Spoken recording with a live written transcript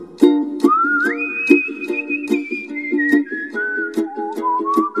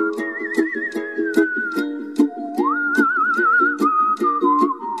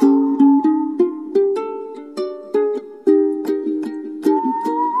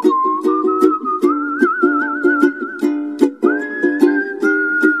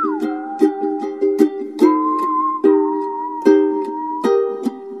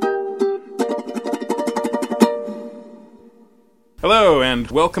and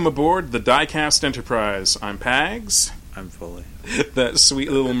welcome aboard the Diecast Enterprise. I'm Pags. I'm Foley. That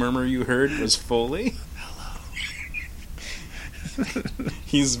sweet little murmur you heard was Foley.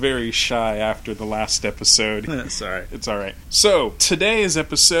 He's very shy after the last episode. Sorry. It's alright. So, today's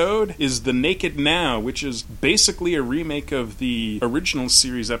episode is The Naked Now, which is basically a remake of the original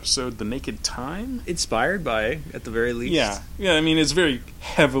series episode, The Naked Time. Inspired by, at the very least. Yeah, I mean, it's very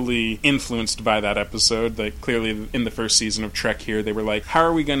heavily influenced by that episode. Like, clearly in the first season of Trek here, they were like, how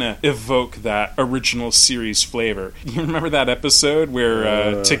are we going to evoke that original series flavor? You remember that episode where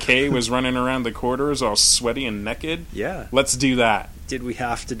Takei was running around the corridors all sweaty and naked? Yeah. Let's do that. Did we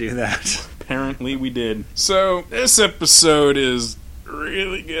have to do that? Apparently we did. So, this episode is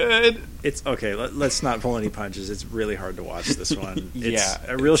really good. It's okay, let's not pull any punches. It's really hard to watch this one. Yeah. It's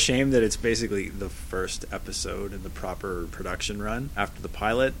a real shame that it's basically the first episode in the proper production run after the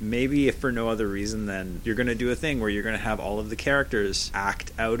pilot. Maybe if for no other reason than you're going to do a thing where you're going to have all of the characters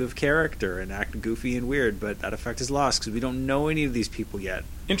act out of character and act goofy and weird, but that effect is lost because we don't know any of these people yet.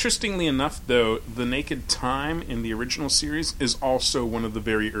 Interestingly enough, though, The Naked Time in the original series is also one of the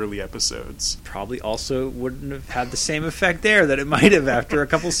very early episodes. Probably also wouldn't have had the same effect there that it might have after a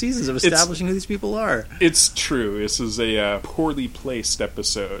couple seasons of establishing who these people are. It's true. This is a poorly placed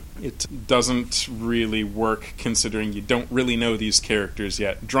episode. It doesn't really work considering you don't really know these characters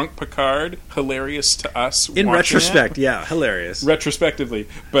yet. Drunk Picard, hilarious to us. In retrospect, yeah, hilarious. Retrospectively.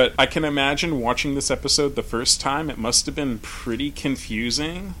 But I can imagine watching this episode the first time, it must have been pretty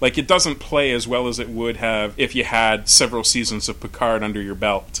confusing. Like, it doesn't play as well as it would have if you had several seasons of Picard under your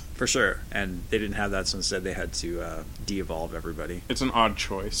belt. For sure. And they didn't have that, so instead they had to de-evolve everybody. It's an odd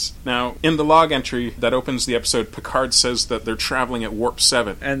choice. Now, in the log entry that opens the episode, Picard says that they're traveling at Warp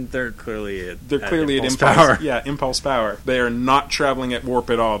 7. And they're clearly at Impulse Power. Yeah, Impulse Power. They are not traveling at Warp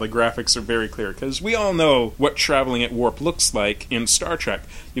at all. The graphics are very clear, because we all know what traveling at Warp looks like in Star Trek.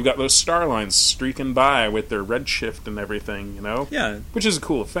 You've got those star lines streaking by with their redshift and everything, you know? Yeah. Which is a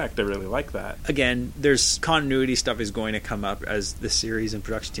cool effect. I really like that. Again, there's continuity stuff is going to come up as the series and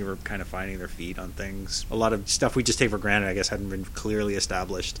production team are kind of finding their feet on things. A lot of stuff we just take for granted, I guess, hadn't been clearly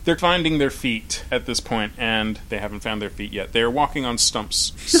established. They're finding their feet at this point, and they haven't found their feet yet. They're walking on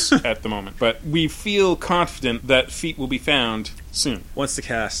stumps at the moment. But we feel confident that feet will be found soon. Once the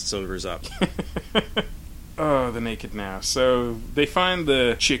cast sobers up. Oh, The Naked Now. So, they find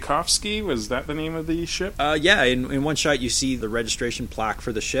the Tchaikovsky, was that the name of the ship? Yeah, in one shot you see the registration plaque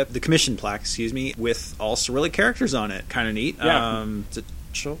for the ship, the commission plaque, with all Cyrillic characters on it. Kind of neat. Yeah. Is it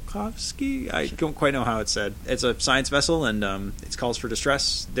Tchaikovsky? I don't quite know how it's said. It's a science vessel, and it's calls for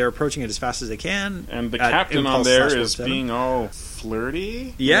distress. They're approaching it as fast as they can. And the captain on there is being all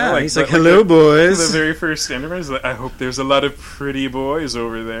flirty. Yeah, you know, he's like, hello, boys. The very first Enterprise, I hope there's a lot of pretty boys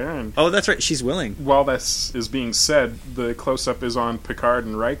over there. And oh, that's right, she's willing. While this is being said, the close-up is on Picard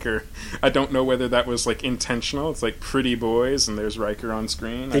and Riker. I don't know whether that was, like, intentional. It's like pretty boys, and there's Riker on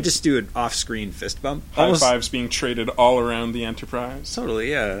screen. They just do an off-screen fist bump. High fives being traded all around the Enterprise.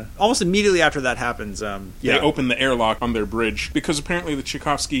 Totally, yeah. Almost immediately after that happens, they open the airlock on their bridge, because apparently the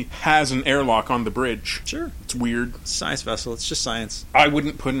Tchaikovsky has an airlock on the bridge. Sure. It's weird. Science vessel, it's just science. I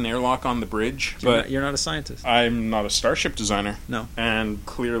wouldn't put an airlock on the bridge, but you're not a scientist. I'm not a starship designer. No. And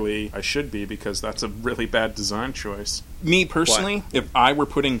clearly I should be, because that's a really bad design choice. Me personally, if I were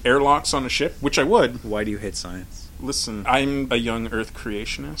putting airlocks on a ship, which I would... Why do you hate science? Listen, I'm a young Earth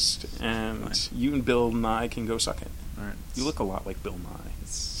creationist, and you and Bill Nye can go suck it. All right. You look a lot like Bill Nye.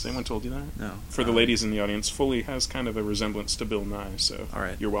 Has anyone told you that? No. For the ladies in the audience, Foley has kind of a resemblance to Bill Nye, so all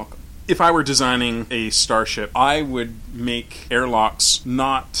right. You're welcome. If I were designing a starship, I would make airlocks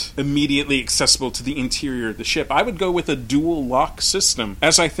not immediately accessible to the interior of the ship. I would go with a dual lock system,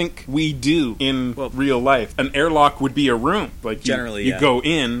 as I think we do in real life. An airlock would be a room. Like generally, you go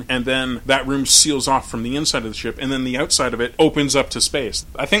in, and then that room seals off from the inside of the ship, and then the outside of it opens up to space.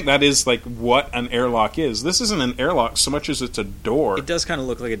 I think that is like what an airlock is. This isn't an airlock so much as it's a door. It does kind of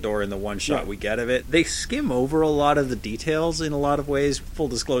look like a door in the one shot we get of it. They skim over a lot of the details in a lot of ways. Full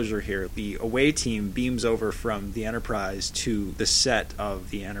disclosure here. The away team beams over from the Enterprise to the set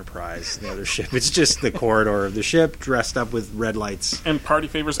of the Enterprise, the other ship. It's just the corridor of the ship dressed up with red lights. And party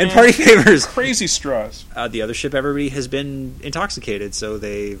favors. And party favors. Crazy straws. The other ship, everybody has been intoxicated, so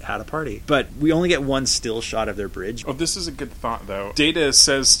they've had a party. But we only get one still shot of their bridge. Oh, this is a good thought, though. Data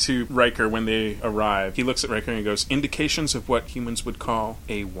says to Riker when they arrive, he looks at Riker and he goes, indications of what humans would call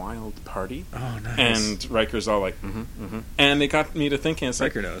a wild party. Oh, nice. And Riker's all like, And it got me to thinking, it's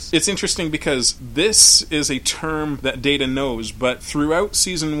Riker like, knows. it's interesting because this is a term that Data knows, but throughout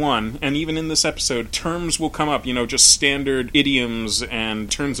season 1, and even in this episode, terms will come up, just standard idioms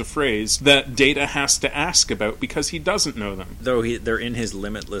and turns of phrase that Data has to ask about because he doesn't know them. Though they're in his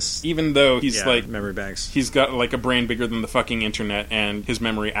limitless... Even though he's memory banks. He's got like a brain bigger than the fucking internet, and his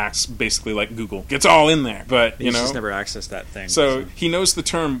memory acts basically like Google. It's all in there, but, He's just never accessed that thing. So he knows the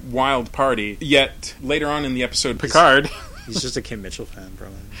term wild party, yet later on in the episode, Picard... He's just a Kim Mitchell fan,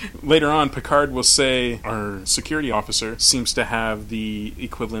 probably. Later on, Picard will say, our security officer seems to have the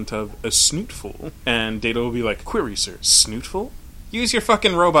equivalent of a snootful. And Data will be like, query, sir, snootful? Use your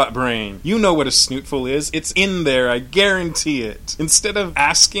fucking robot brain. You know what a snootful is. It's in there, I guarantee it. Instead of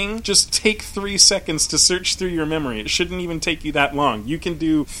asking, just take 3 seconds to search through your memory. It shouldn't even take you that long. You can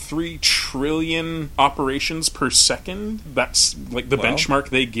do 3 trillion operations per second. That's like the benchmark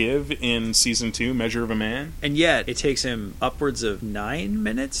they give in Season 2, Measure of a Man. And yet, it takes him upwards of 9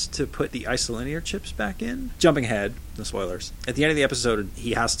 minutes to put the isolinear chips back in. Jumping ahead, no spoilers. At the end of the episode,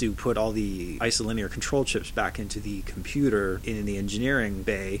 he has to put all the isolinear control chips back into the computer in the engineering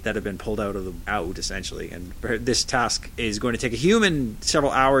bay that have been pulled out essentially. And this task is going to take a human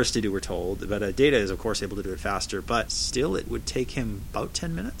several hours to do, we're told, but Data is of course able to do it faster, but still it would take him about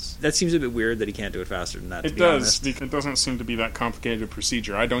 10 minutes. That seems a bit weird that he can't do it faster than that. It does. It doesn't seem to be that complicated a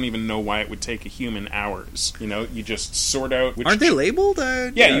procedure. I don't even know why it would take a human hours. You just sort out which... Aren't they labeled?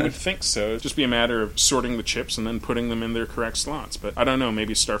 Yeah, you would think so. It'd just be a matter of sorting the chips and then putting them in their correct slots. But I don't know,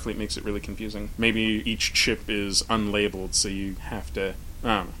 maybe Starfleet makes it really confusing. Maybe each chip is unlabeled, so you have to...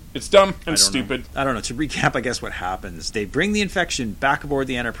 I don't know. It's dumb and stupid. I don't know. To recap, I guess what happens. They bring the infection back aboard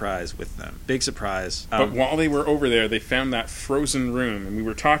the Enterprise with them. Big surprise. But while they were over there, they found that frozen room, and we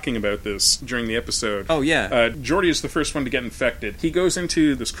were talking about this during the episode. Oh, yeah. Geordi is the first one to get infected. He goes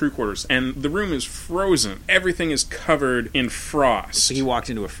into this crew quarters, and the room is frozen. Everything is covered in frost. So he walked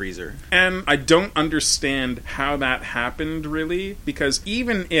into a freezer. And I don't understand how that happened, really, because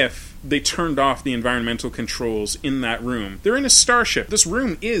even if they turned off the environmental controls in that room, they're in a starship. This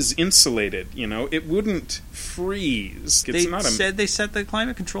room is insulated, it wouldn't freeze. Said they set the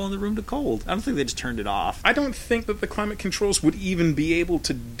climate control in the room to cold. I don't think they just turned it off. I don't think that the climate controls would even be able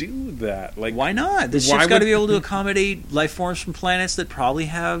to do that. Like, why not? The ship's got to be able to accommodate life forms from planets that probably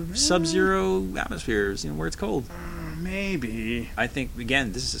have sub-zero atmospheres, where it's cold. Maybe. I think,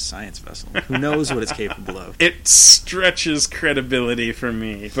 again, this is a science vessel. Who knows what it's capable of? It stretches credibility for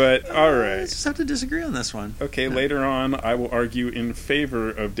me, but alright. I just have to disagree on this one. Okay, later on, I will argue in favor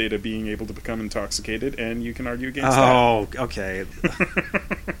of Data being able to become intoxicated, and you can argue against that. Oh, okay.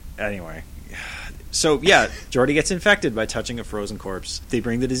 Anyway. So, yeah, Geordi gets infected by touching a frozen corpse. They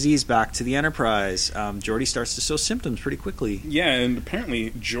bring the disease back to the Enterprise. Geordi starts to show symptoms pretty quickly. Yeah, and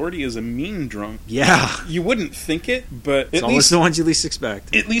apparently Geordi is a mean drunk. Yeah. You wouldn't think it, but it's almost the ones you least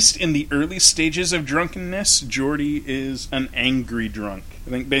expect. At least in the early stages of drunkenness, Geordi is an angry drunk. I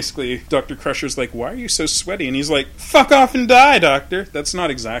think basically Dr. Crusher's like, why are you so sweaty? And he's like, fuck off and die, Doctor. That's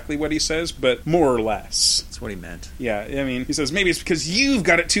not exactly what he says, but more or less. That's what he meant. Yeah, I mean, he says, maybe it's because you've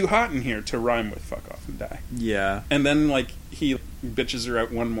got it too hot in here to rhyme with fuck off and die. Yeah. And then, he bitches her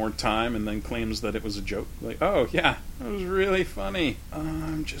out one more time and then claims that it was a joke. Like, oh, yeah, that was really funny.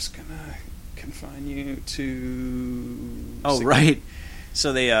 I'm just gonna confine you to... Oh, right.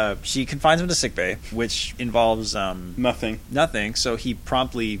 So she confines him to sickbay, which involves nothing. So he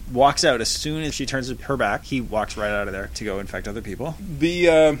promptly walks out as soon as she turns her back. He walks right out of there to go infect other people. The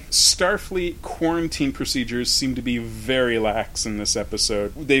Starfleet quarantine procedures seem to be very lax in this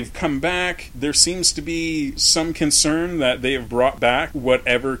episode. They've come back. There seems to be some concern that they have brought back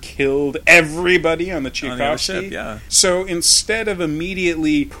whatever killed everybody on the Tchaikovsky. Ship, yeah. So instead of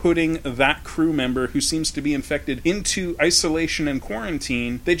immediately putting that crew member who seems to be infected into isolation and quarantine,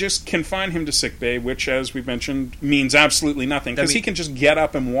 they just confine him to sickbay, which, as we've mentioned, means absolutely nothing, because he can just get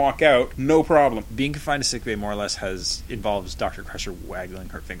up and walk out, no problem. Being confined to sickbay more or less involves Dr. Crusher waggling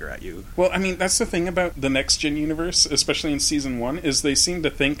her finger at you. Well, I mean, that's the thing about the Next Gen universe, especially in Season 1, is they seem to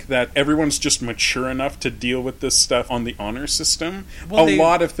think that everyone's just mature enough to deal with this stuff on the honor system. Well, a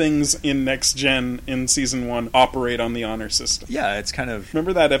lot of things in Next Gen in Season 1 operate on the honor system. Yeah, it's kind of...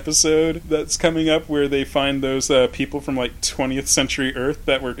 Remember that episode that's coming up where they find those people from, 20th century Earth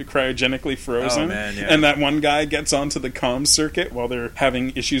that were cryogenically frozen? Oh, man, yeah. And that one guy gets onto the comm circuit while they're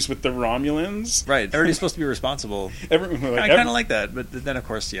having issues with the Romulans? Right. Everybody's supposed to be responsible. I kind of like that, but then, of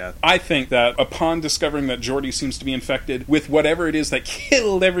course, yeah. I think that upon discovering that Geordi seems to be infected with whatever it is that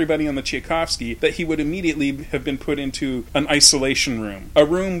killed everybody on the Tchaikovsky, that he would immediately have been put into an isolation room. A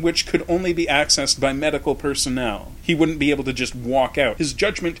room which could only be accessed by medical personnel. He wouldn't be able to just walk out. His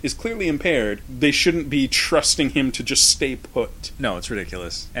judgment is clearly impaired. They shouldn't be trusting him to just stay put. No, it's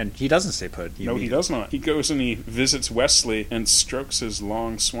ridiculous. And he doesn't stay put. No, he does not. He goes and he visits Wesley and strokes his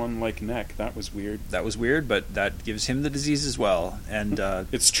long swan-like neck. That was weird. That was weird, but that gives him the disease as well. And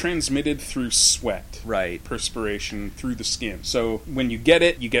it's transmitted through sweat. Right. Perspiration through the skin. So when you get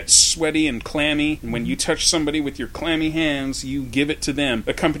it, you get sweaty and clammy. And when you touch somebody with your clammy hands, you give it to them,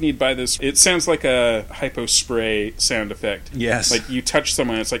 accompanied by this. It sounds like a hypo spray sound effect. Yes. Like you touch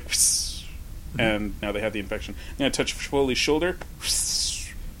someone, it's like, and now they have the infection. Now I touch Foley's shoulder.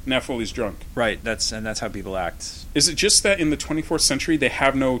 Now Foley's drunk. Right, that's how people act. Is it just that in the 24th century they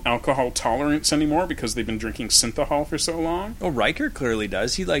have no alcohol tolerance anymore because they've been drinking synthahol for so long? Oh, Riker clearly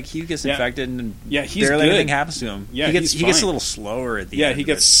does. He gets infected and he's barely good. anything happens to him. Yeah, he gets fine. a little slower at the end. Yeah, he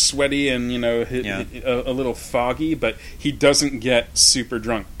gets sweaty and a little foggy, but he doesn't get super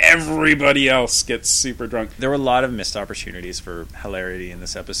drunk. Everybody else gets super drunk. There were a lot of missed opportunities for hilarity in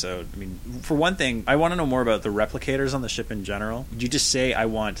this episode. I mean, for one thing, I want to know more about the replicators on the ship in general. Would you just say, I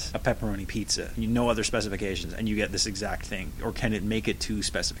want a pepperoni pizza, no other specifications, and you get this exact thing? Or can it make it to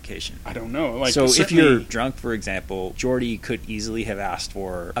specification? I don't know. So if you're drunk, for example, Geordi could easily have asked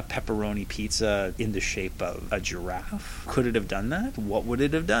for a pepperoni pizza in the shape of a giraffe. Could it have done that? What would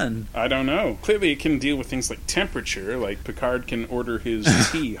it have done? I don't know. Clearly it can deal with things like temperature, like Picard can order his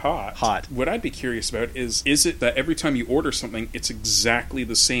tea hot. What I'd be curious about is it that every time you order something, it's exactly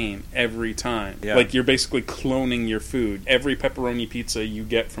the same every time? Yeah. Like you're basically cloning your food. Every pepperoni pizza you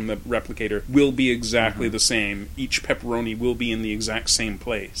get from the replicator will be exactly the same. Each pepperoni will be in the exact same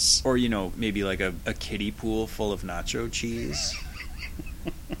place. Or, maybe like a kiddie pool full of nacho cheese.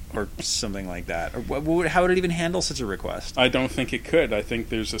 Or something like that. Or how would it even handle such a request? I don't think it could. I think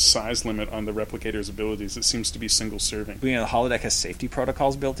there's a size limit on the replicator's abilities. It seems to be single serving. The holodeck has safety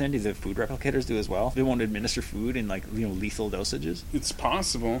protocols built in. Do the food replicators do as well? They won't administer food in lethal dosages. It's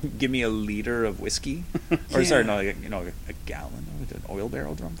possible. Give me a liter of whiskey, or sorry, no, a gallon with an oil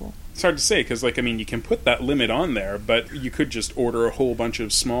barrel drumful. It's hard to say because, you can put that limit on there, but you could just order a whole bunch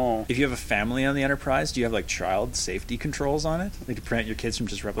of small. If you have a family on the Enterprise, do you have child safety controls on it? To prevent your kids from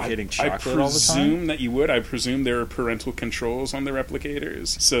just replicating chocolate all the time? I presume that you would. I presume there are parental controls on the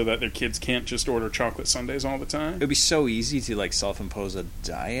replicators so that their kids can't just order chocolate sundaes all the time. It would be so easy to self-impose a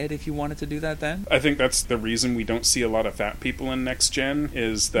diet if you wanted to do that then. I think that's the reason we don't see a lot of fat people in Next Gen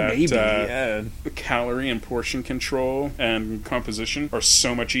is that calorie and portion control and composition are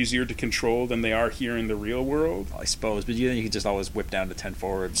so much easier to control than they are here in the real world. Well, I suppose, but then you could just always whip down to 10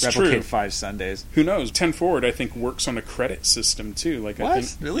 forward, It's replicate true. 5 Sundays. Who knows? 10 forward, I think, works on a credit system too. What? I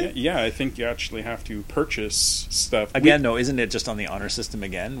think, Really? Yeah, I think you actually have to purchase stuff. Again, though, isn't it just on the honor system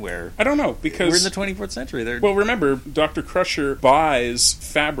again, where I don't know, because we're in the 24th century? Well, remember, Dr. Crusher buys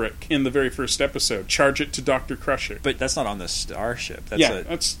fabric in the very first episode. Charge it to Dr. Crusher. But that's not on the starship.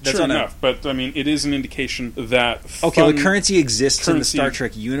 That's true enough. But, it is an indication that currency exists in the Star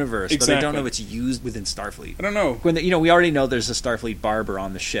Trek universe, exactly. but I don't know if it's used within Starfleet. I don't know. When we already know there's a Starfleet barber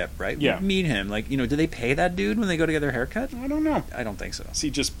on the ship, right? Yeah. We meet him. Do they pay that dude when they go to get their haircut? I don't know. I don't think so. Is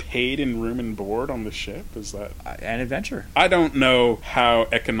he just paid in room and board on the ship? Is that an adventure? I don't know how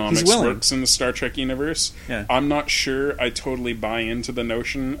economics works in the Star Trek universe. Yeah. I'm not sure I totally buy into the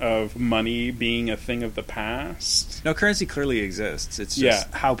notion of money being a thing of the past. No, currency clearly exists. It's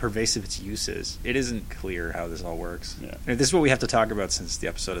just how pervasive its use is. It isn't clear how this all works. Yeah. This is what we have to talk about since the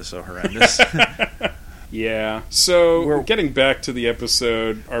episode is so horrendous. Yeah. So, we're getting back to the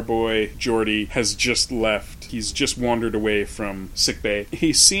episode, our boy Geordi has just left. He's just wandered away from sickbay.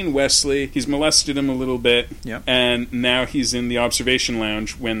 He's seen Wesley. He's molested him a little bit. Yep. And now he's in the observation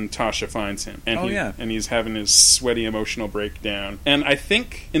lounge when Tasha finds him. And and he's having his sweaty emotional breakdown. And I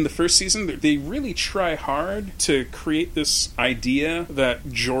think in the first season, they really try hard to create this idea that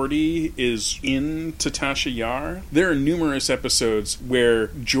Geordi is into Tasha Yar. There are numerous episodes where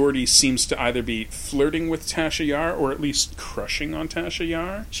Geordi seems to either be flirting with Tasha Yar or at least crushing on Tasha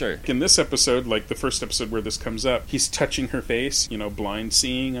Yar. Sure. In this episode, the first episode where this comes up, he's touching her face, blind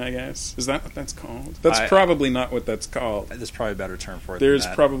seeing, I guess. Is that what that's called? That's probably not what that's called. There's probably a better term for it. There's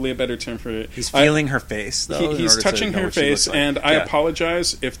probably a better term for it. He's feeling her face, though. He's touching her face, and I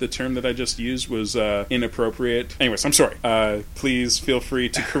apologize if the term that I just used was inappropriate. Anyways, I'm sorry. Please feel free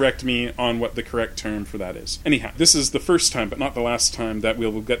to correct me on what the correct term for that is. Anyhow, this is the first time, but not the last time, that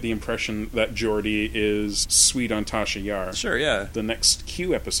we'll get the impression that Geordi is sweet on Tasha Yar. Sure, yeah. The next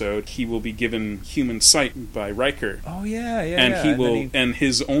Q episode, he will be given human sight by Riker. Oh, yeah. And he will, and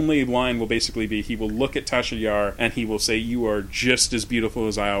his only line will basically be, he will look at Tasha Yar and he will say, "You are just as beautiful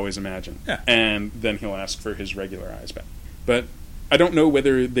as I always imagined." Yeah. And then he'll ask for his regular eyes back. But I don't know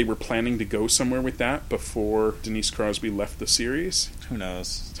whether they were planning to go somewhere with that before Denise Crosby left the series. Who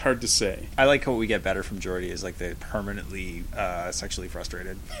knows? It's hard to say. I like what we get better from Geordi is like the permanently sexually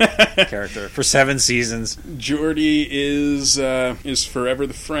frustrated character for 7 seasons. Geordi is forever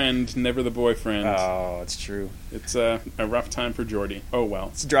the friend, never the boyfriend. Oh, it's true. It's a rough time for Geordi. Oh well.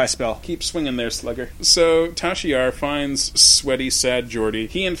 It's a dry spell. Keep swinging there, Slugger. So Tasha Yar finds sweaty, sad Geordi.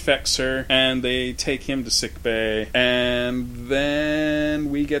 He infects her, and they take him to sickbay. And then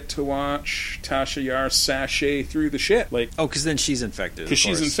we get to watch Tasha Yar sashay through the ship. Because then she's infected. Because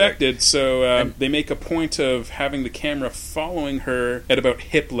she's infected, so they make a point of having the camera following her at about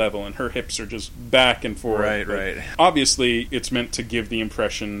hip level, and her hips are just back and forth. Right. Obviously, it's meant to give the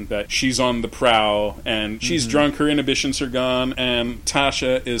impression that she's on the prowl, and she's drunk, her inhibitions are gone, and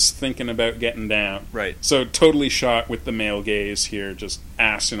Tasha is thinking about getting down. Right. So totally shot with the male gaze here, just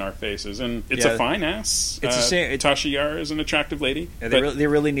ass in our faces, and it's a fine ass. It's a shame. Tasha Yar is an attractive lady. Yeah, they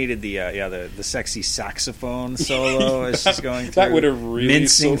really needed the sexy saxophone solo as she's going through. That would have really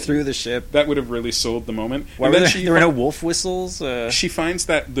mincing through the ship. That would have really sold the moment. Why were there were no wolf whistles? She finds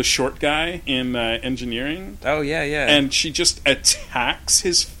that the short guy in engineering. Oh yeah. And she just attacks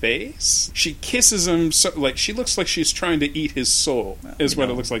his face. She kisses him, she looks like she's trying to eat his soul. Is what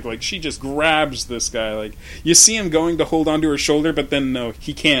it looks like. Like she just grabs this guy. Like you see him going to hold onto her shoulder, but then no,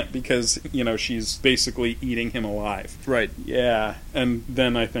 he can't because she's basically eating him alive. Right. Yeah, and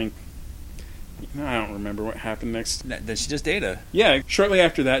then I think. I don't remember what happened next. Then she just Data. Yeah, shortly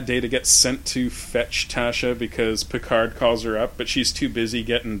after that, Data gets sent to fetch Tasha because Picard calls her up, but she's too busy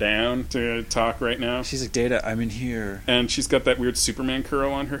getting down to talk right now. She's like, Data, I'm in here. And she's got that weird Superman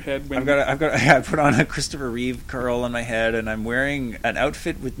curl on her head. I put on a Christopher Reeve curl on my head, and I'm wearing an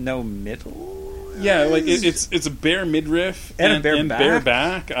outfit with no middle. Yeah, like it's a bare midriff and a bare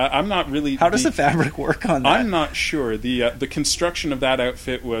back. I'm not really. How does the fabric work on that? I'm not sure. The construction of that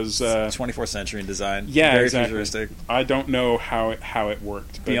outfit was 24th century in design. Yeah, very exactly. futuristic. I don't know how it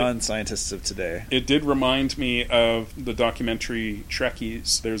worked. Beyond scientists of today. It did remind me of the documentary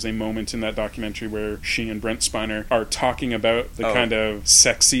Trekkies. There's a moment in that documentary where she and Brent Spiner are talking about the kind of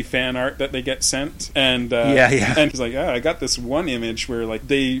sexy fan art that they get sent, and and he's like, I got this one image where like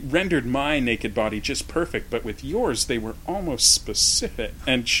they rendered my naked body just perfect, but with yours they were almost specific.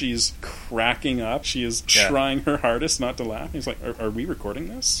 And she's cracking up. She is trying her hardest not to laugh. He's like, are we recording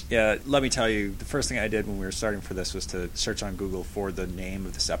this? Yeah, let me tell you, the first thing I did when we were starting for this was to search on Google for the name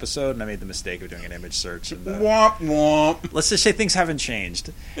of this episode, and I made the mistake of doing an image search. And, womp womp. Let's just say things haven't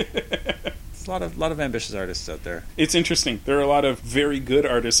changed. There's a lot of ambitious artists out there. It's interesting. There are a lot of very good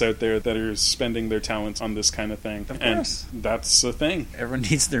artists out there that are spending their talents on this kind of thing. Of course. And that's the thing. Everyone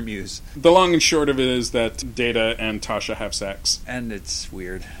needs their muse. The long and short of it is that Data and Tasha have sex. And it's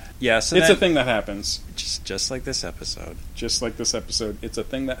weird. Yeah, so it's a thing that happens. Just like this episode. Just like this episode. It's a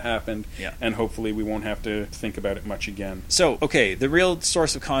thing that happened, and hopefully we won't have to think about it much again. So, okay, the real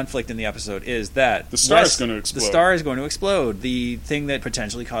source of conflict in the episode is that the star is going to explode. The star is going to explode. The thing that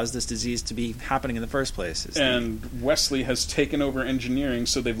potentially caused this disease to be happening in the first place. And Wesley has taken over engineering,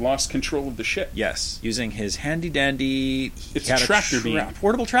 so they've lost control of the ship. Yes. Using his handy-dandy... It's a tractor beam.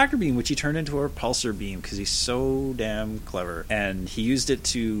 Portable tractor beam, which he turned into a pulsar beam, because he's so damn clever. And he used it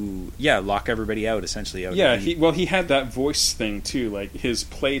to, lock everybody out, essentially. Yeah, he had that voice thing, too, like his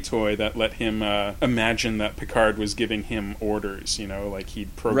play toy that let him imagine that Picard was giving him orders, like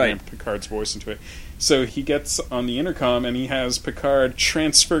he'd programmed Picard's voice into it. So he gets on the intercom and he has Picard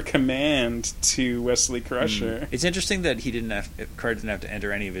transfer command to Wesley Crusher. It's interesting that Picard didn't have to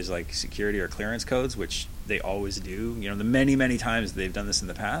enter any of his security or clearance codes, which they always do. The many times they've done this in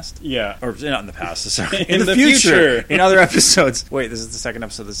the past. Yeah. Or not in the past, sorry. in the future. In other episodes. Wait, this is the second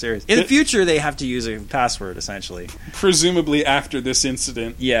episode of the series. In the future, they have to use a password, essentially. Presumably after this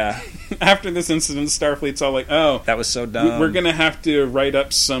incident. Yeah. After this incident, Starfleet's all like, oh, that was so dumb. We're going to have to write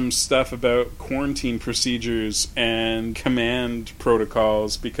up some stuff about quarantine procedures and command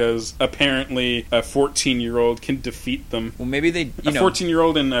protocols because apparently a 14-year-old can defeat them. Well, maybe they... A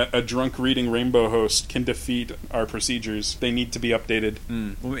 14-year-old and a drunk reading Rainbow host can defeat our procedures. They need to be updated.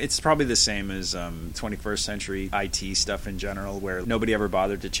 Well, it's probably the same as 21st century IT stuff in general, where nobody ever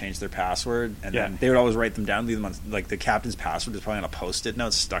bothered to change their password, and then they would always write them down, leave them on, the captain's password is probably on a post-it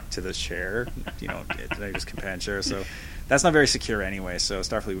note stuck to the chair, they just compare and share, so that's not very secure anyway. So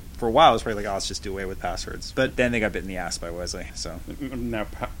Starfleet, for a while, was probably like, let's just do away with passwords. But then they got bit in the ass by Wesley. So now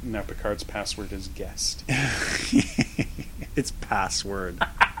Picard's password is guest. It's password.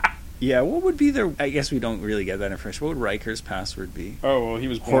 Yeah, what would be their... I guess we don't really get that information. What would Riker's password be? Oh, well, he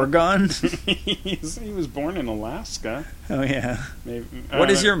was born... Horgon? he was born in Alaska. Oh, yeah. Maybe, what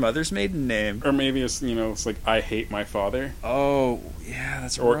is your mother's maiden name? Or maybe it's, it's like, I hate my father. Oh, yeah,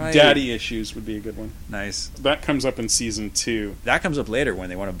 that's or right. Or daddy issues would be a good one. Nice. That comes up in season 2. That comes up later when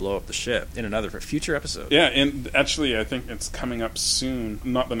they want to blow up the ship in another future episode. Yeah, and actually, I think it's coming up soon.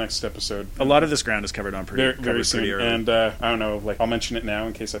 Not the next episode. A lot of this ground is covered on very soon. Pretty early. And I don't know, like, I'll mention it now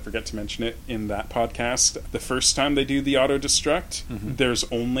in case I forget to mention it in that podcast. The first time they do the auto-destruct, there's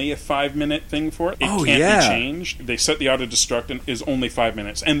only a 5-minute thing for it. It can't be changed. They set the auto-destruct and is only 5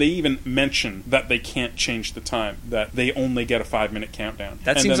 minutes. And they even mention that they can't change the time, that they only get a 5-minute countdown.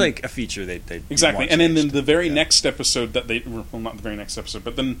 That seems like a feature they exactly. And then the very next episode that they... Well, not the very next episode,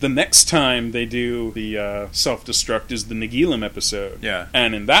 but then the next time they do the self-destruct is the Nagilum episode. Yeah.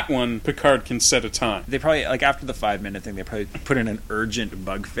 And in that one, Picard can set a time. They probably, like, after the 5-minute thing, they probably put in an urgent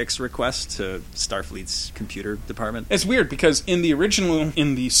bug fix request to Starfleet's computer department. It's weird because in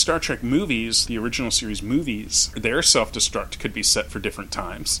the Star Trek movies, the original series movies, their self-destruct could be set for different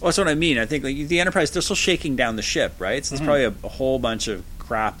times. Well, that's what I mean. I think, like, the Enterprise, they're still shaking down the ship, right? So it's probably a whole bunch of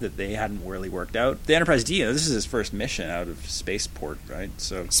crap that they hadn't really worked out. The Enterprise D, this is his first mission out of Spaceport, right?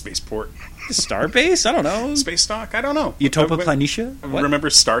 So Spaceport. Starbase? I don't know. Space Dock? I don't know. Utopa Planitia? Remember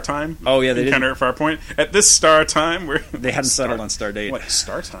Star Time? Oh, yeah, they did. Encounter at Farpoint. At this Star Time, where they hadn't settled on Stardate. What,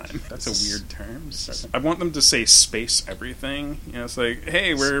 Star Time? That's a weird term. I want them to say space everything. It's like,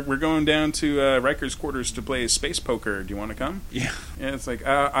 hey, we're going down to Riker's quarters to play space poker. Do you want to come? Yeah. And it's like,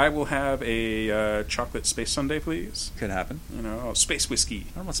 I will have a chocolate space sundae, please. Could happen. Space whiskey.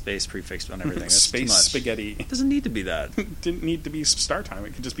 I don't want space prefixed on everything. That's space too much. spaghetti. It doesn't need to be that. Didn't need to be Star Time.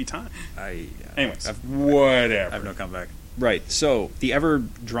 It could just be time. Anyways, whatever. I have no comeback. Right, so the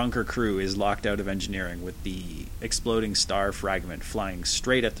ever-drunker crew is locked out of engineering with the exploding star fragment flying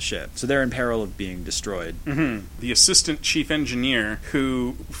straight at the ship. So they're in peril of being destroyed. Mm-hmm. The assistant chief engineer,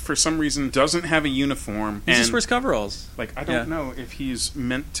 who, for some reason, doesn't have a uniform. He just wears coveralls. Like, I don't know if he's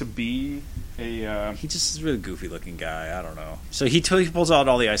meant to be a... He just is a really goofy-looking guy. I don't know. So he pulls out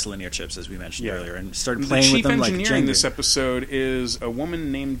all the isolinear chips, as we mentioned earlier, and started playing with them like Jenga. The chief engineer in this episode is a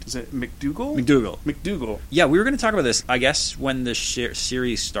woman named... Is it McDougal? McDougal. Yeah, we were going to talk about this, I guess, when the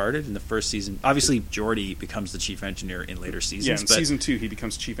series started in the first season. Obviously, Geordi becomes the chief engineer in later seasons. Yeah, in season 2, he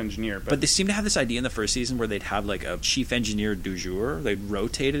becomes chief engineer. But they seem to have this idea in the first season where they'd have, like, a chief engineer du jour. They'd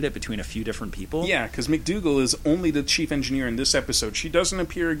rotated it between a few different people. Yeah, because McDougal is only the chief engineer in this episode. She doesn't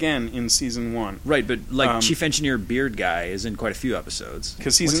appear again in season 1. Right, but, like, chief engineer beard guy is in quite a few episodes.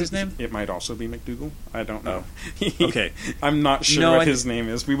 What's his name? It might also be McDougal. I don't know. Okay. I'm not sure what his name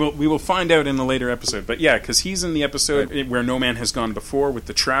is. We will find out in a later episode. But yeah, because he's in the episode where No Man Has Gone Before with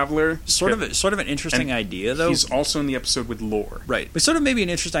the Traveler. Sort of an interesting idea, though. He's also in the episode with Lore. Right. But sort of maybe an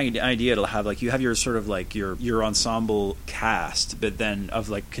interesting idea to have, like, you have your sort of, like, your ensemble cast, but then of,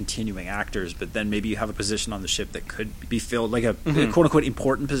 like, continuing actors, but then maybe you have a position on the ship that could be filled, like a quote-unquote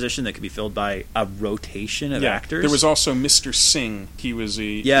important position that could be filled by a rotation of actors. There was also Mr. Singh. He was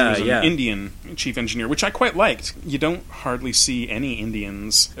an Indian chief engineer, which I quite liked. You don't hardly see any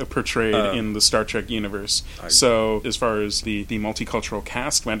Indians portrayed in the Star Trek universe. So as far as the multicultural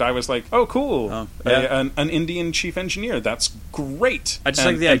cast went, I was like, oh, cool. An Indian chief engineer. That's great. I just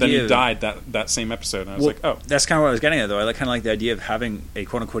like the idea. And then he died that same episode. And I was like, oh. That's kind of what I was getting at, though. I kind of like the idea of having a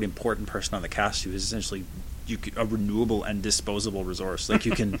quote-unquote important person on the cast who is essentially a renewable and disposable resource. Like,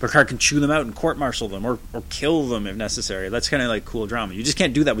 Picard can chew them out and court-martial them or kill them if necessary. That's kind of like cool drama. You just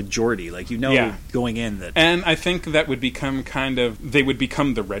can't do that with Geordi. Like, going in that... And I think that would become they would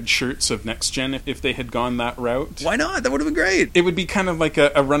become the red shirts of Next Gen if they had gone that route. Why not? That would have been great. It would be kind of like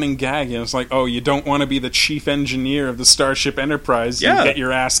a running gag. It's like, oh, you don't want to be the chief engineer of the Starship Enterprise. You get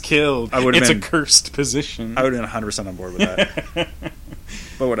your ass killed. It's a cursed position. I would have been 100% on board with that.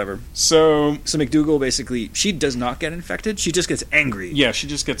 But whatever. So McDougal basically, she does not get infected. She just gets angry. Yeah, she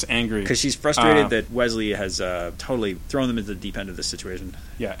just gets angry. Because she's frustrated that Wesley has totally thrown them into the deep end of this situation.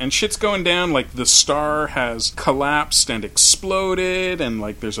 Yeah, and shit's going down. Like, the star has collapsed and exploded, and,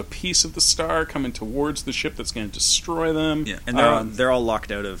 like, there's a piece of the star coming towards the ship that's going to destroy them. Yeah, and they're all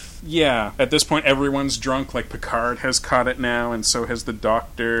locked out of... Yeah, at this point, everyone's drunk. Like, Picard has caught it now, and so has the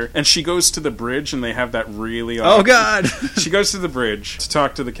Doctor. And she goes to the bridge, and they have that really... Oh, God! She goes to the bridge to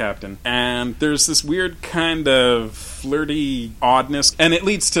talk to the captain, and there's this weird kind of flirty oddness, and it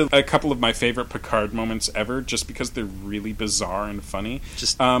leads to a couple of my favorite Picard moments ever, just because they're really bizarre and funny.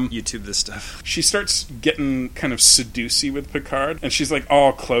 Just YouTube this stuff. She starts getting kind of seducey with Picard, and she's like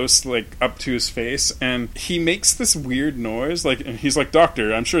all close, like up to his face, and he makes this weird noise, like, and he's like,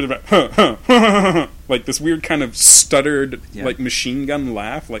 "Doctor, I'm sure about like this weird kind of stuttered, Yeah. like machine gun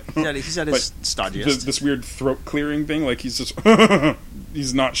laugh, like He's at his stodgiest. this weird throat clearing thing, like he's just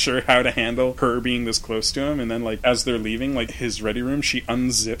he's not sure how to handle her being this close to him. And then, like, as they're leaving, like, his ready room, she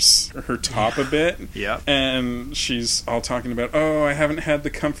unzips her top a bit. Yeah. And she's all talking about, oh, I haven't had the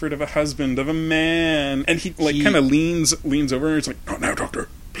comfort of a husband, of a man. And he kind of leans over her and he's like, not now, doctor,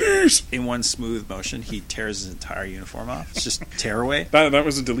 please. In one smooth motion, he tears his entire uniform off. It's just tear away. That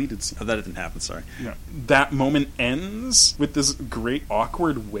was a deleted scene. Oh, that didn't happen, sorry. Yeah. That moment ends with this great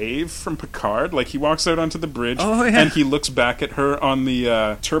awkward wave from Picard. Like, he walks out onto the bridge and he looks back at her on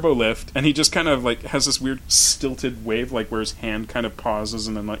the turbo lift, and he just kind of like has this weird stilted wave, like where his hand kind of pauses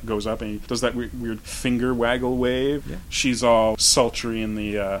and then like goes up, and he does that weird finger waggle wave. Yeah. She's all sultry in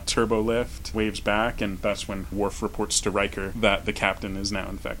the turbo lift, waves back, and that's when Worf reports to Riker that the captain is now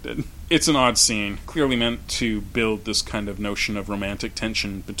infected. It's an odd scene, clearly meant to build this kind of notion of romantic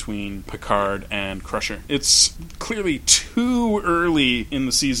tension between Picard and Crusher. It's clearly too early in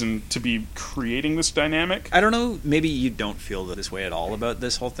the season to be creating this dynamic. I don't know, maybe you don't feel this way at all about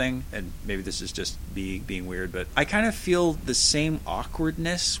this whole thing, and maybe this is just being weird, but I kind of feel the same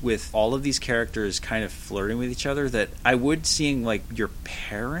awkwardness with all of these characters kind of flirting with each other that I would seeing, like, your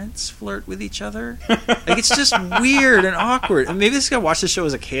parents flirt with each other. Like, it's just weird and awkward. And maybe this guy watched the show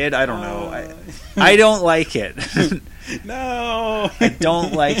as a kid, I don't know. I don't like it. No. I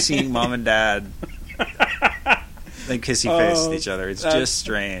don't like seeing mom and dad like kissy face with each other. It's just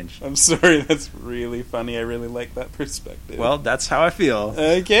strange. I'm sorry, that's really funny. I really like that perspective. Well, that's how I feel.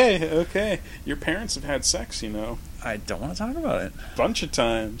 Okay. Your parents have had sex, you know. I don't want to talk about it. Bunch of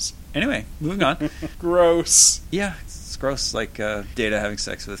times. Anyway, moving on. Gross. Yeah, it's gross, like Data having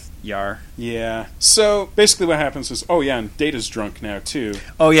sex with Yar. Yeah. So, basically what happens is, and Data's drunk now, too.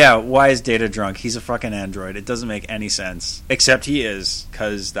 Oh, yeah, why is Data drunk? He's a fucking android. It doesn't make any sense. Except he is,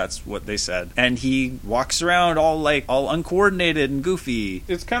 because that's what they said. And he walks around all uncoordinated and goofy.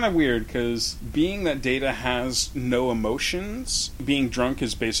 It's kind of weird, because being that Data has no emotions, being drunk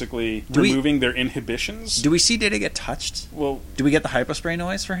is basically removing their inhibitions. Do we see Data get touched? Well... Do we get the hypospray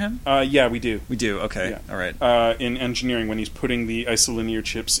noise for him? Yeah, we do. We do, okay. Yeah. All right. In engineering, when he's putting the isolinear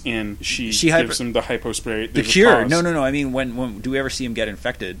chips in, she gives him the hypospray. The cure? No. I mean, when do we ever see him get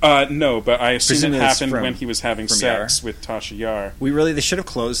infected? No, but I assume Presumably it happened when he was having sex with Tasha Yar. They should have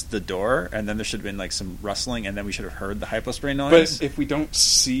closed the door, and then there should have been like some rustling, and then we should have heard the hypospray noise. But if we don't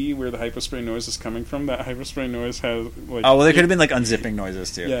see where the hypospray noise is coming from, that hypospray noise has like... Oh, well, there could have been like unzipping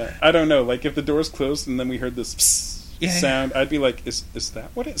noises too. Yeah, I don't know. Like if the door's closed and then we heard this psst sound, I'd be like, is that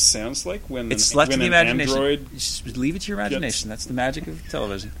what it sounds like when it's left to the imagination? Android... Just leave it to your imagination. That's the magic of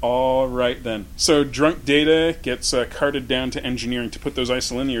television. All right then. So drunk Data gets carted down to engineering to put those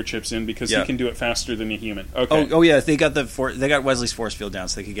isolinear chips in because he can do it faster than a human. Okay. Oh yeah, they got Wesley's force field down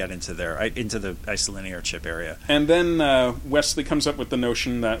so they could get into the isolinear chip area. And then Wesley comes up with the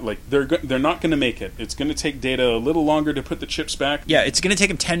notion that like they're not going to make it. It's going to take Data a little longer to put the chips back. Yeah, it's going to take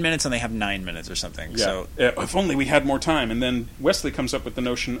them 10 minutes and they have 9 minutes or something. Yeah. So if only we had more time. And then Wesley comes up with the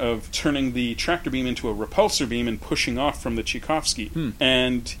notion of turning the tractor beam into a repulsor beam and pushing off from the Tchaikovsky.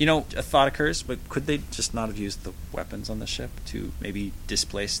 And a thought occurs, but could they just not have used the weapons on the ship to maybe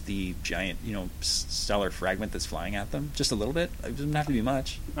displace the giant, stellar fragment that's flying at them just a little bit? It doesn't have to be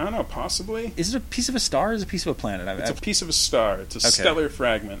much. I don't know, possibly. Is it a piece of a star or is it a piece of a planet? It's a piece of a star. It's a stellar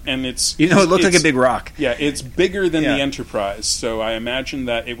fragment, and it looked like a big rock. Yeah, it's bigger than the Enterprise, so I imagine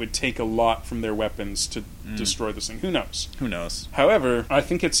that it would take a lot from their weapons to destroy this thing. Who knows? However, I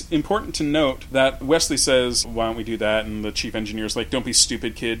think it's important to note that Wesley says, why don't we do that? And the chief engineer's like, don't be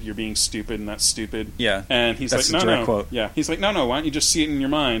stupid, kid. You're being stupid, and that's stupid. Yeah. And he's that's like, no. Quote. Yeah. He's like, no, why don't you just see it in your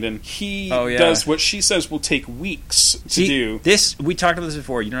mind? And he does what she says will take weeks to do. We talked about this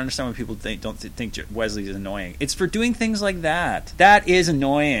before. You don't understand when people don't think Wesley is annoying. It's for doing things like that. That is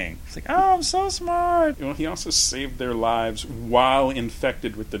annoying. It's like, oh, I'm so smart. Well, he also saved their lives while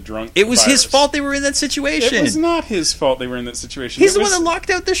infected with the drunk It was virus. his fault they were in that situation. It was not his fault they were in that situation. He's the one that locked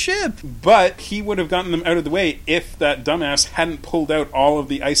out the ship. But he would have gotten them out of the way if that dumbass hadn't pulled out all of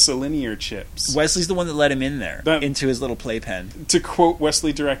the isolinear chips. Wesley's the one that let him in there, into his little playpen. To quote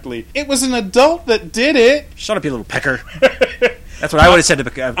Wesley directly, it was an adult that did it. Shut up, you little pecker. That's what I would have said to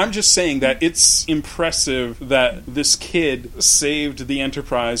Picard. I'm just saying that it's impressive that this kid saved the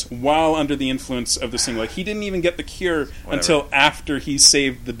Enterprise while under the influence of this thing. Like, he didn't even get the cure until after he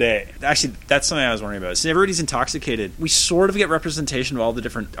saved the day. Actually, that's something I was wondering about. Since everybody's intoxicated, we sort of get representation of all the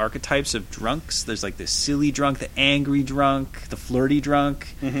different archetypes of drunks. There's like the silly drunk, the angry drunk, the flirty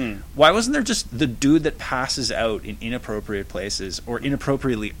drunk. Mm-hmm. Why wasn't there just the dude that passes out in inappropriate places or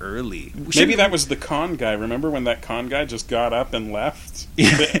inappropriately early? Maybe that was the con guy. Remember when that con guy just got up and and left.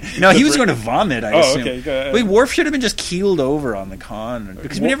 No, he was going to vomit, I assume. Okay, go ahead. Wait, Worf should have been just keeled over on the con.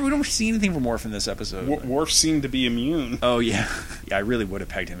 Because we don't see anything from Worf in this episode. Worf seemed to be immune. Oh, yeah. Yeah, I really would have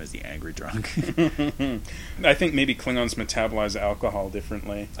pegged him as the angry drunk. I think maybe Klingons metabolize alcohol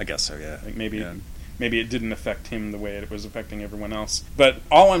differently. I guess so, yeah. Like maybe... Yeah. Maybe it didn't affect him the way it was affecting everyone else. But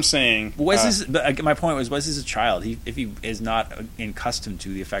all I'm saying... my point was Wesley's a child. If he is not accustomed to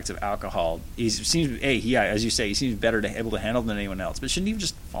the effects of alcohol, as you say, he seems better able to handle than anyone else. But shouldn't he have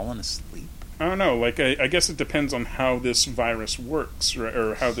just fallen asleep? I don't know. Like, I guess it depends on how this virus works,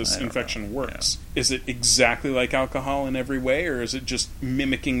 or how this infection works. Yeah. Is it exactly like alcohol in every way, or is it just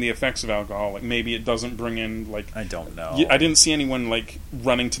mimicking the effects of alcohol? Like, maybe it doesn't bring in, like... I don't know. I didn't see anyone, like,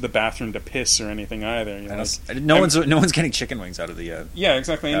 running to the bathroom to piss or anything either. You know? No one's getting chicken wings out of the... yeah,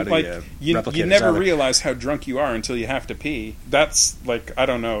 exactly. And, like, you never realize how drunk you are until you have to pee. That's, like, I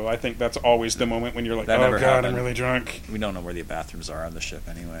don't know. I think that's always the moment when you're like, oh, God, I'm really drunk. We don't know where the bathrooms are on the ship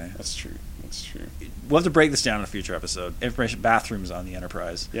anyway. That's true. That's true. We'll have to break this down in a future episode. Information bathrooms on the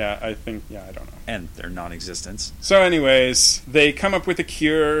Enterprise. Yeah, I don't know. And their non-existence. So anyways, they come up with a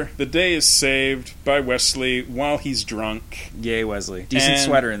cure. The day is saved by Wesley while he's drunk. Yay, Wesley. Decent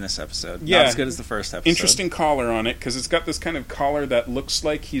sweater in this episode. Yeah. Not as good as the first episode. Interesting collar on it, because it's got this kind of collar that looks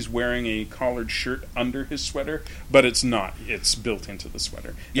like he's wearing a collared shirt under his sweater, but it's not. It's built into the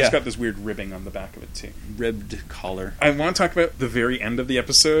sweater. Yeah. It's got this weird ribbing on the back of it, too. Ribbed collar. I want to talk about the very end of the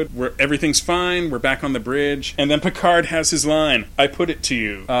episode, where everything's fine, we're back on the bridge, and then Picard has his line, I put it to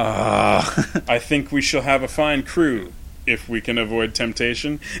you. I think we shall have a fine crew, if we can avoid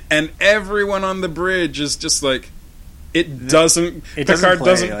temptation. And everyone on the bridge is just like, Picard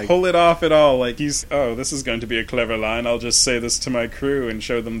doesn't pull it off at all. Like, this is going to be a clever line. I'll just say this to my crew and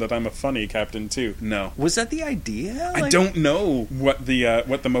show them that I'm a funny captain, too. No. Was that the idea? I don't know what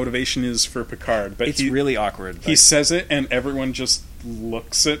the motivation is for Picard, but it's really awkward. He says it, and everyone just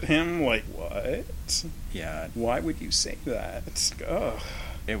looks at him like, what? Yeah. Why would you say that? Ugh.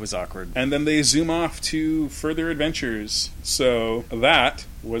 It was awkward. And then they zoom off to further adventures. So that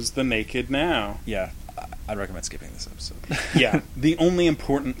was The Naked Now. Yeah. I'd recommend skipping this episode. Yeah. The only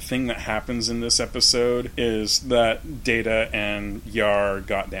important thing that happens in this episode is that Data and Yar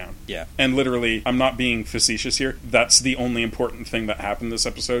got down. Yeah. And literally, I'm not being facetious here, that's the only important thing that happened this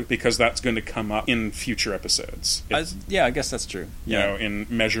episode, because that's going to come up in future episodes. I guess that's true. You know, in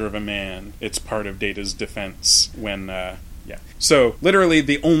Measure of a Man, it's part of Data's defense when... Yeah. So, literally,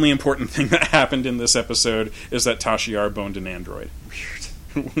 the only important thing that happened in this episode is that Tasha Yar boned an android.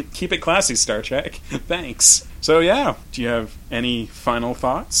 Weird. Keep it classy, Star Trek. Thanks. So, yeah. Do you have any final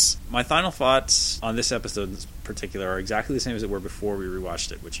thoughts? My final thoughts on this episode in particular are exactly the same as they were before we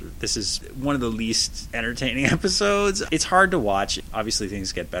rewatched it, this is one of the least entertaining episodes. It's hard to watch. Obviously,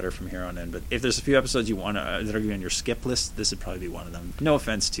 things get better from here on in, but if there's a few episodes you want that are going to be on your skip list, this would probably be one of them. No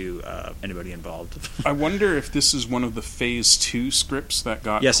offense to anybody involved. I wonder if this is one of the Phase 2 scripts that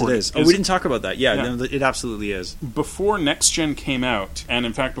got... Yes, it is. We didn't talk about that. Yeah, it absolutely is. Before Next Gen came out, and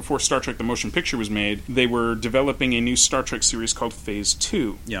in fact before Star Trek The Motion Picture was made, they were developing a new Star Trek series called Phase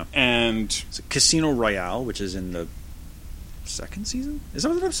 2. Yeah. And... It's Casino Royale, which is in the second season? Is that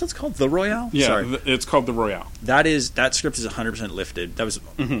what the episode's called? The Royale? Yeah, sorry. It's called The Royale. That script is 100% lifted. That was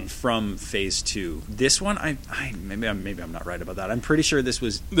from Phase 2. This one, maybe I'm not right about that. I'm pretty sure this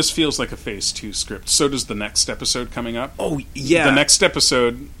feels like a Phase 2 script. So does the next episode coming up. Oh, yeah. The next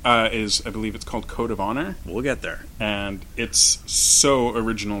episode is, I believe it's called Code of Honor. We'll get there. And it's so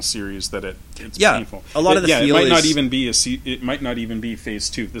original series that it's painful. A lot of the feel it might not even be Phase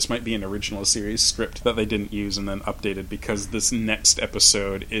 2. This might be an original series script that they didn't use and then updated, because this next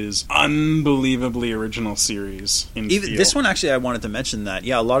episode is unbelievably original series in feel. This one, actually, I wanted to mention that.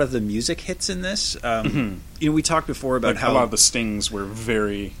 Yeah, a lot of the music hits in this. We talked before about how a lot of the stings were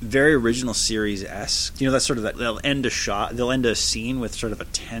very, very original series-esque. That's sort of that. They'll end a scene with sort of a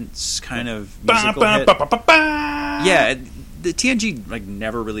tense kind of musical hit. Yeah. The TNG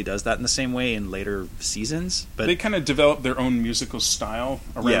never really does that in the same way in later seasons, but they kind of develop their own musical style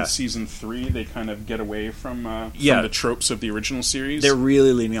around season 3. They kind of get away from the tropes of the original series. They're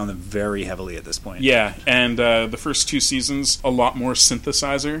really leaning on them very heavily at this point. Yeah, and the first 2 seasons, a lot more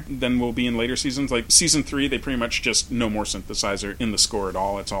synthesizer than will be in later seasons. Like season 3, they pretty much just no more synthesizer in the score at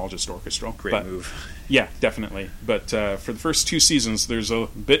all. It's all just orchestral. Great move. Yeah, definitely. But for the first 2 seasons, there's a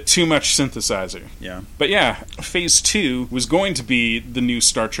bit too much synthesizer. Yeah. But yeah, Phase 2 was going to be the new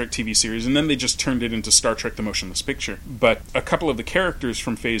Star Trek TV series, and then they just turned it into Star Trek: The Motionless Picture. But a couple of the characters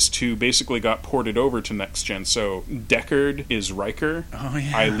from Phase 2 basically got ported over to Next Gen. So Deckard is Riker. Oh,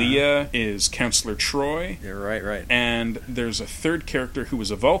 yeah. Ilea is Counselor Troy. You're right. And there's a third character who was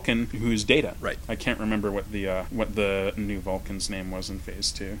a Vulcan, who's Data. Right. I can't remember what the new Vulcan's name was in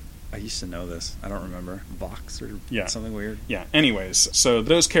Phase 2. I used to know this. I don't remember. Vox or something weird? Yeah. Anyways, so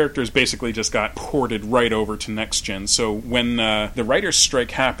those characters basically just got ported right over to Next Gen. So when the writer's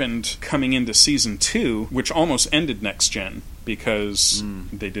strike happened coming into Season 2, which almost ended Next Gen, because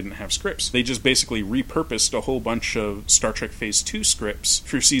they didn't have scripts. They just basically repurposed a whole bunch of Star Trek Phase 2 scripts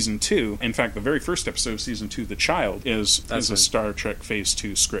for Season 2. In fact, the very first episode of Season 2, The Child, is a Star Trek Phase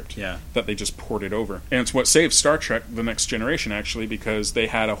 2 script that they just ported over. And it's what saved Star Trek The Next Generation, actually, because they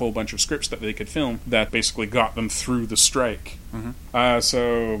had a whole bunch of scripts that they could film that basically got them through the strike.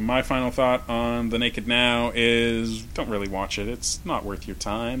 So my final thought on The Naked Now is don't really watch it. It's not worth your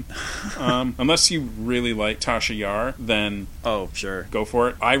time. Unless you really like Tasha Yar, then oh, sure, go for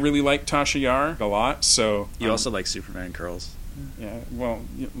it. I really like Tasha Yar a lot, so... You also like Superman curls. Yeah, well,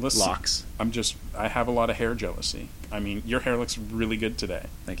 listen. Locks. I have a lot of hair jealousy. I mean, your hair looks really good today.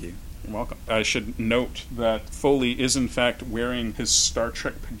 Thank you. You're welcome. I should note that Foley is in fact wearing his Star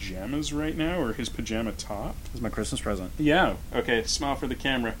Trek pajamas right now, or his pajama top. This is my Christmas present. Yeah. Okay, smile for the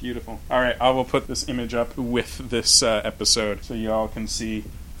camera. Beautiful. Alright, I will put this image up with this episode so y'all can see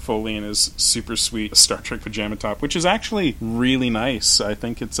Foley in his super sweet Star Trek pajama top, which is actually really nice. I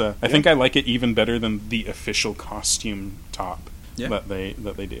think it's I think I like it even better than the official costume top that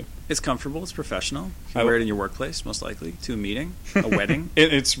they do. It's comfortable. It's professional. You wear it in your workplace, most likely, to a meeting, a wedding.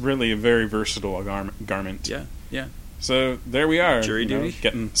 It's really a very versatile garment. Yeah. So there we are. Jury duty.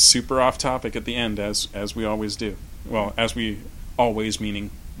 Getting super off topic at the end, as we always do. Well, as we always,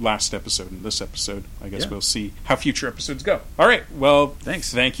 meaning last episode and this episode. I guess we'll see how future episodes go. All right. Well,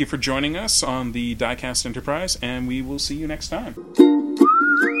 thanks. Thank you for joining us on the Diecast Enterprise, and we will see you next time.